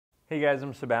Hey guys,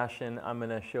 I'm Sebastian. I'm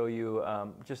going to show you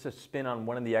just a spin on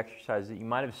one of the exercises that you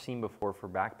might have seen before for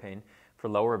back pain, for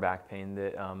lower back pain,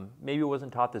 that maybe it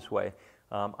wasn't taught this way.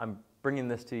 I'm bringing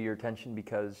this to your attention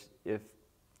because if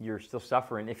you're still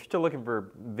suffering, if you're still looking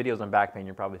for videos on back pain,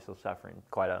 you're probably still suffering,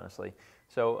 quite honestly.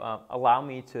 So allow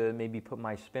me to maybe put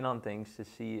my spin on things to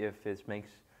see if it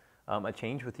makes a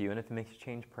change with you, and if it makes a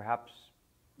change, perhaps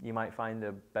you might find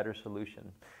a better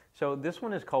solution. So this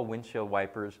one is called windshield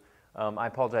wipers. I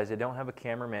apologize, I don't have a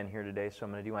cameraman here today, so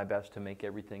I'm going to do my best to make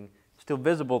everything still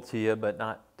visible to you, but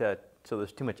not so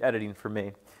there's too much editing for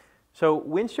me. So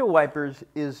windshield wipers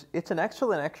it's an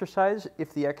excellent exercise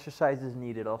if the exercise is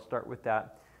needed. I'll start with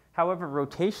that. However,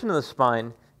 rotation of the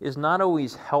spine is not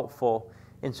always helpful,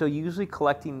 and so usually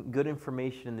collecting good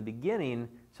information in the beginning,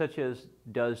 such as,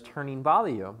 does turning bother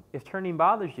you? If turning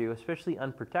bothers you, especially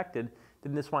unprotected,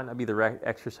 then this might not be the right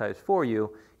exercise for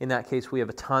you. In that case, we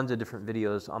have tons of different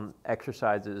videos on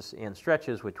exercises and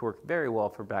stretches which work very well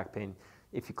for back pain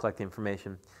if you collect the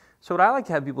information. So what I like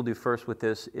to have people do first with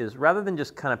this is, rather than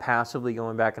just kind of passively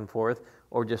going back and forth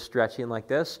or just stretching like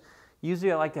this,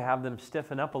 usually I like to have them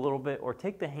stiffen up a little bit or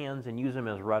take the hands and use them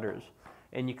as rudders.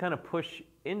 And you kind of push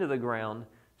into the ground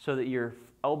so that your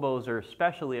elbows are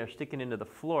sticking into the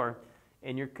floor,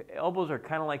 and your elbows are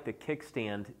kind of like the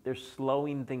kickstand. They're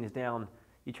slowing things down.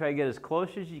 You try to get as close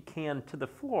as you can to the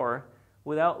floor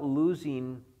without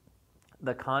losing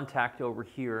the contact over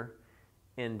here,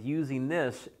 and using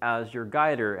this as your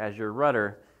guider, as your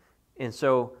rudder. And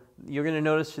so you're going to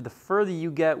notice the further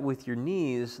you get with your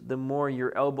knees, the more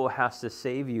your elbow has to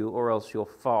save you, or else you'll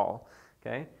fall.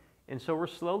 Okay? And so we're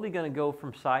slowly going to go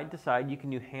from side to side. You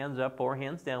can do hands up or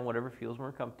hands down, whatever feels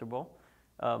more comfortable.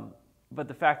 But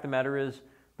the fact of the matter is,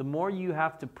 the more you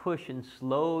have to push and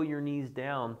slow your knees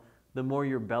down, the more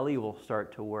your belly will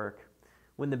start to work.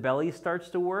 When the belly starts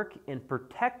to work and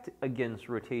protect against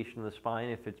rotation of the spine,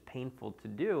 if it's painful to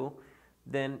do,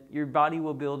 then your body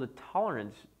will build a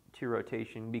tolerance to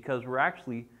rotation, because we're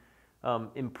actually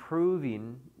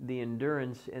improving the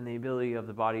endurance and the ability of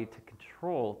the body to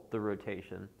control the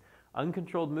rotation.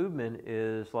 Uncontrolled movement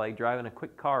is like driving a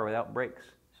quick car without brakes.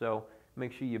 So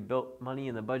make sure you built money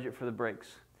in the budget for the brakes.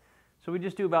 So we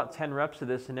just do about 10 reps of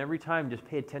this, and every time just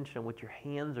pay attention to what your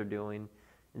hands are doing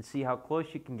and see how close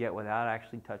you can get without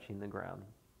actually touching the ground.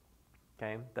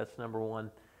 Okay, that's number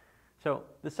one. So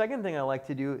the second thing I like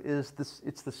to do is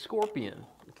it's the scorpion.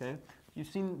 Okay,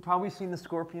 you've probably seen the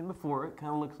scorpion before. It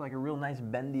kind of looks like a real nice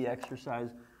bendy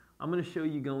exercise. I'm going to show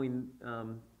you going.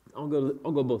 I'll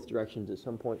go both directions at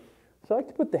some point. So I like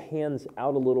to put the hands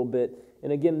out a little bit,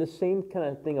 and again, this same kind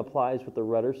of thing applies with the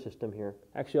rudder system here.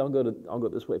 Actually, I'll go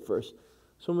this way first.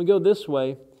 So when we go this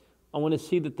way, I want to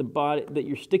see that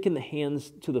you're sticking the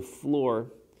hands to the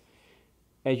floor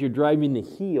as you're driving the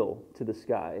heel to the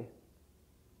sky.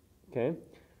 Okay,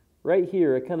 right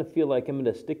here, I kind of feel like I'm at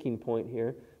a sticking point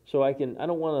here, so I don't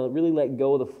want to really let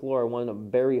go of the floor. I want to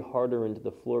bury harder into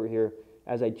the floor here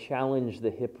as I challenge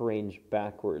the hip range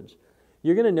backwards.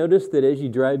 You're going to notice that as you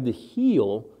drive the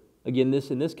heel, again,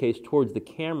 in this case, towards the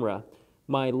camera,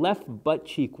 my left butt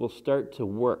cheek will start to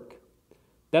work.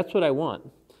 That's what I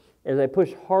want. As I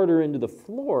push harder into the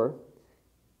floor,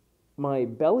 my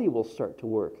belly will start to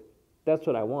work. That's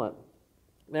what I want.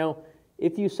 Now,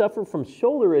 if you suffer from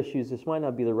shoulder issues, this might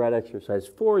not be the right exercise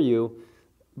for you,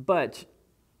 but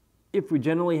if we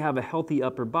generally have a healthy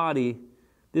upper body,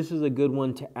 this is a good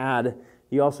one to add.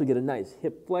 You also get a nice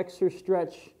hip flexor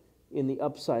stretch in the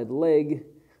upside leg.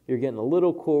 You're getting a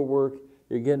little core work,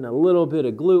 you're getting a little bit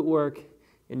of glute work,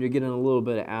 and you're getting a little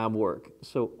bit of ab work.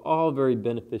 So all very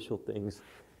beneficial things.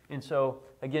 And so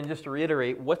again, just to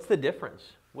reiterate, what's the difference?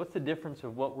 What's the difference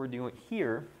of what we're doing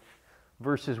here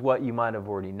versus what you might have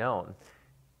already known?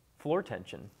 Floor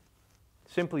tension.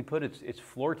 Simply put, it's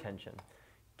floor tension.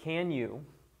 Can you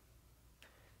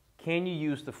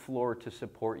use the floor to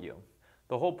support you?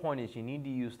 The whole point is you need to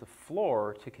use the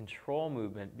floor to control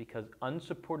movement, because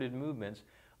unsupported movements,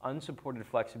 unsupported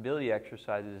flexibility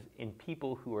exercises in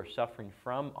people who are suffering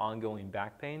from ongoing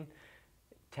back pain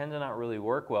tend to not really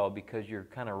work well, because you're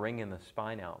kind of wringing the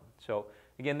spine out. So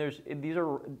again,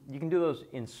 you can do those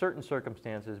in certain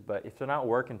circumstances, but if they're not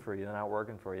working for you, they're not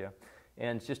working for you.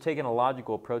 And it's just taking a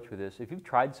logical approach with this. If you've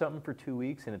tried something for 2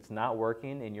 weeks and it's not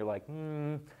working, and you're like,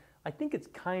 I think it's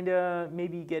kind of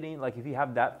maybe getting, like if you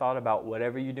have that thought about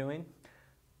whatever you're doing,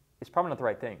 it's probably not the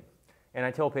right thing. And I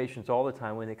tell patients all the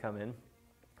time when they come in,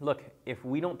 look, if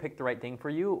we don't pick the right thing for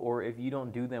you, or if you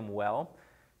don't do them well,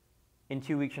 in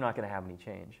 2 weeks you're not going to have any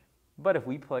change. But if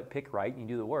we pick right and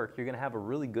you do the work, you're going to have a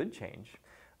really good change.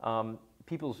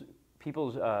 People's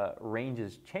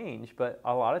ranges change, but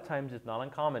a lot of times it's not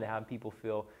uncommon to have people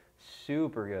feel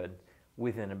super good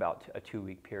within about a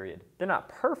 2-week period. They're not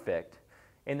perfect,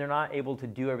 and they're not able to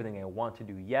do everything they want to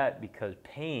do yet, because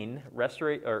pain,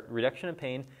 reduction of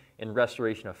pain and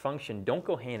restoration of function don't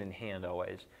go hand in hand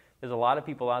always. There's a lot of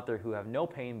people out there who have no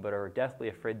pain but are deathly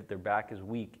afraid that their back is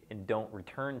weak and don't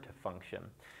return to function.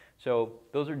 So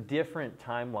those are different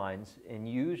timelines, and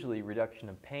usually reduction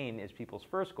of pain is people's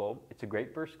first goal. It's a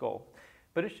great first goal,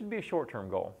 but it should be a short-term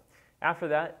goal. After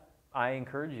that, I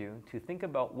encourage you to think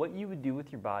about what you would do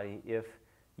with your body if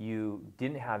you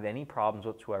didn't have any problems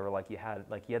whatsoever, like you had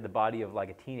the body of like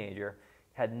a teenager,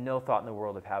 had no thought in the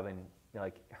world of having,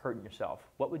 like, hurting yourself.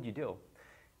 What would you do?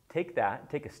 Take that,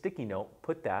 take a sticky note,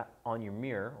 put that on your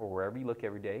mirror or wherever you look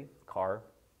every day, car,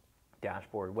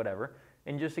 dashboard, whatever,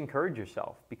 and just encourage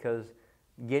yourself, because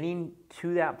getting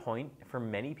to that point for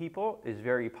many people is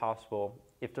very possible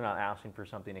if they're not asking for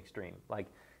something extreme. Like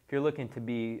if you're looking to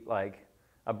be like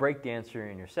a break dancer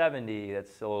in your 70,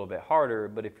 that's a little bit harder,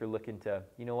 but if you're looking to,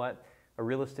 you know what, a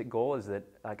realistic goal is that,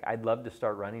 like, I'd love to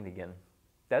start running again.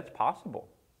 That's possible.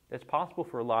 That's possible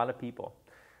for a lot of people.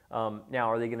 Now,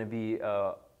 are they going to be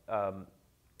an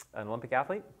Olympic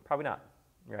athlete? Probably not,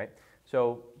 right?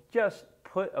 So just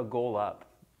put a goal up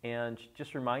and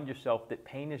just remind yourself that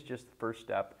pain is just the first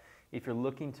step. If you're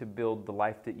looking to build the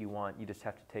life that you want, you just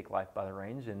have to take life by the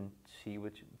reins and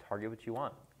target what you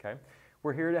want, okay?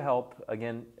 We're here to help.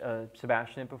 Again,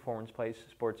 Sebastian at Performance Place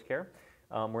Sports Care.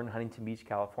 We're in Huntington Beach,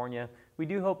 California. We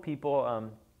do help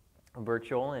people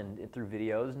virtual and through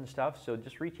videos and stuff, so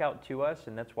just reach out to us,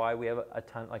 and that's why we have a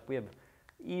ton, like we have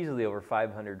easily over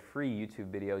 500 free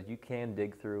YouTube videos you can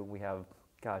dig through. We have,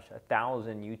 gosh,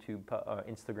 1,000 YouTube,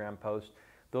 Instagram posts.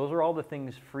 Those are all the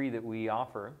things free that we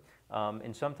offer,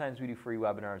 and sometimes we do free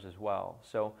webinars as well.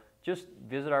 So just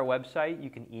visit our website.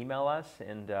 You can email us,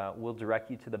 and we'll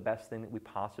direct you to the best thing that we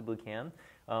possibly can.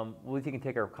 We can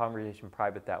take our conversation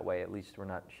private that way. At least we're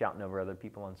not shouting over other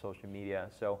people on social media.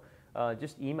 So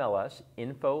just email us,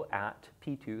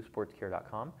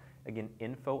 info@p2sportscare.com. Again,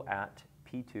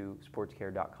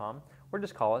 info@p2sportscare.com. Or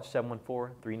just call us,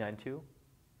 714-392.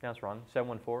 That's wrong,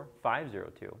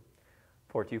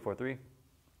 714-502-4243.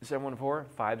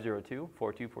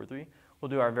 714-502-4243. We'll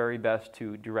do our very best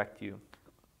to direct you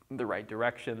in the right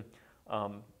direction,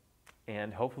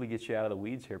 and hopefully get you out of the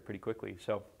weeds here pretty quickly.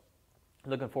 So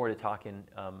looking forward to talking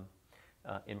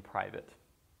in private.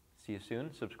 See you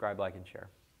soon. Subscribe, like, and share.